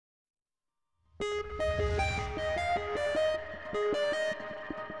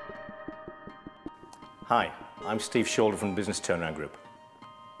Hi, I'm Steve Shoulder from Business Turnaround Group.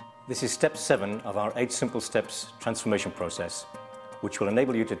 This is step 7 of our 8 simple steps transformation process, which will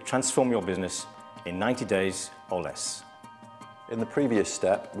enable you to transform your business in 90 days or less. In the previous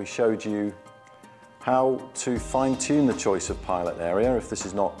step, we showed you how to fine-tune the choice of pilot area, if this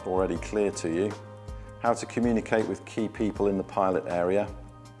is not already clear to you, how to communicate with key people in the pilot area,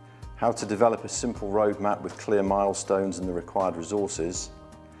 how to develop a simple roadmap with clear milestones and the required resources,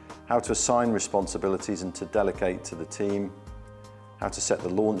 how to assign responsibilities and to delegate to the team, how to set the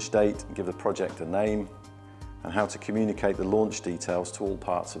launch date and give the project a name, and how to communicate the launch details to all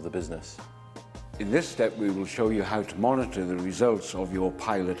parts of the business. In this step, we will show you how to monitor the results of your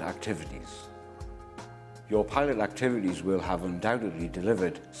pilot activities. Your pilot activities will have undoubtedly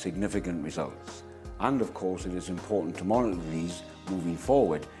delivered significant results. And of course, it is important to monitor these moving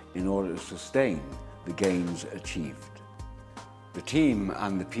forward in order to sustain the gains achieved. The team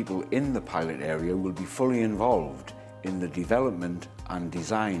and the people in the pilot area will be fully involved in the development and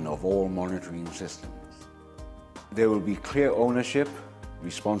design of all monitoring systems. There will be clear ownership,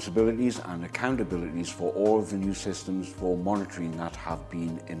 responsibilities and accountabilities for all of the new systems for monitoring that have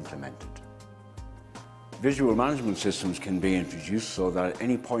been implemented. Visual management systems can be introduced so that at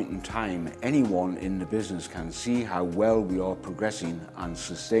any point in time, anyone in the business can see how well we are progressing and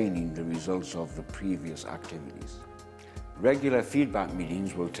sustaining the results of the previous activities. Regular feedback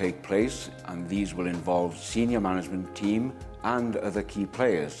meetings will take place, and these will involve senior management team and other key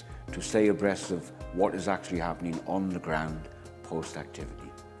players to stay abreast of what is actually happening on the ground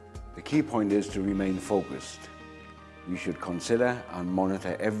post-activity. The key point is to remain focused. We should consider and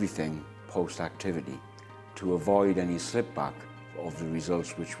monitor everything post-activity to avoid any slipback of the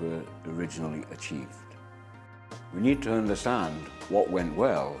results which were originally achieved. We need to understand what went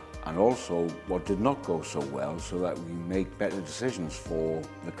well and also what did not go so well so that we make better decisions for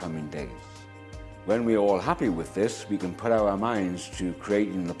the coming days. When we are all happy with this, we can put our minds to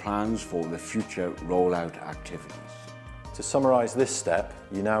creating the plans for the future rollout activities. To summarise this step,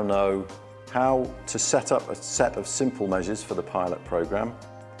 you now know how to set up a set of simple measures for the pilot programme,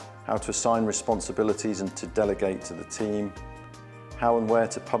 how to assign responsibilities and to delegate to the team, how and where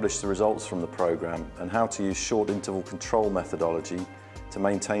to publish the results from the programme, and how to use short interval control methodology to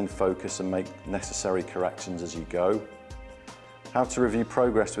maintain focus and make necessary corrections as you go, how to review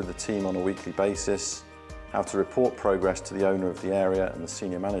progress with the team on a weekly basis, how to report progress to the owner of the area and the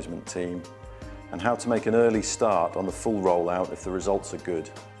senior management team, and how to make an early start on the full rollout if the results are good.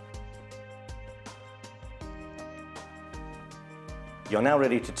 You're now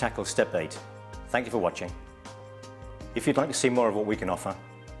ready to tackle step 8. Thank you for watching. If you'd like to see more of what we can offer,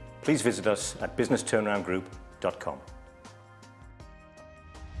 please visit us at businessturnaroundgroup.com.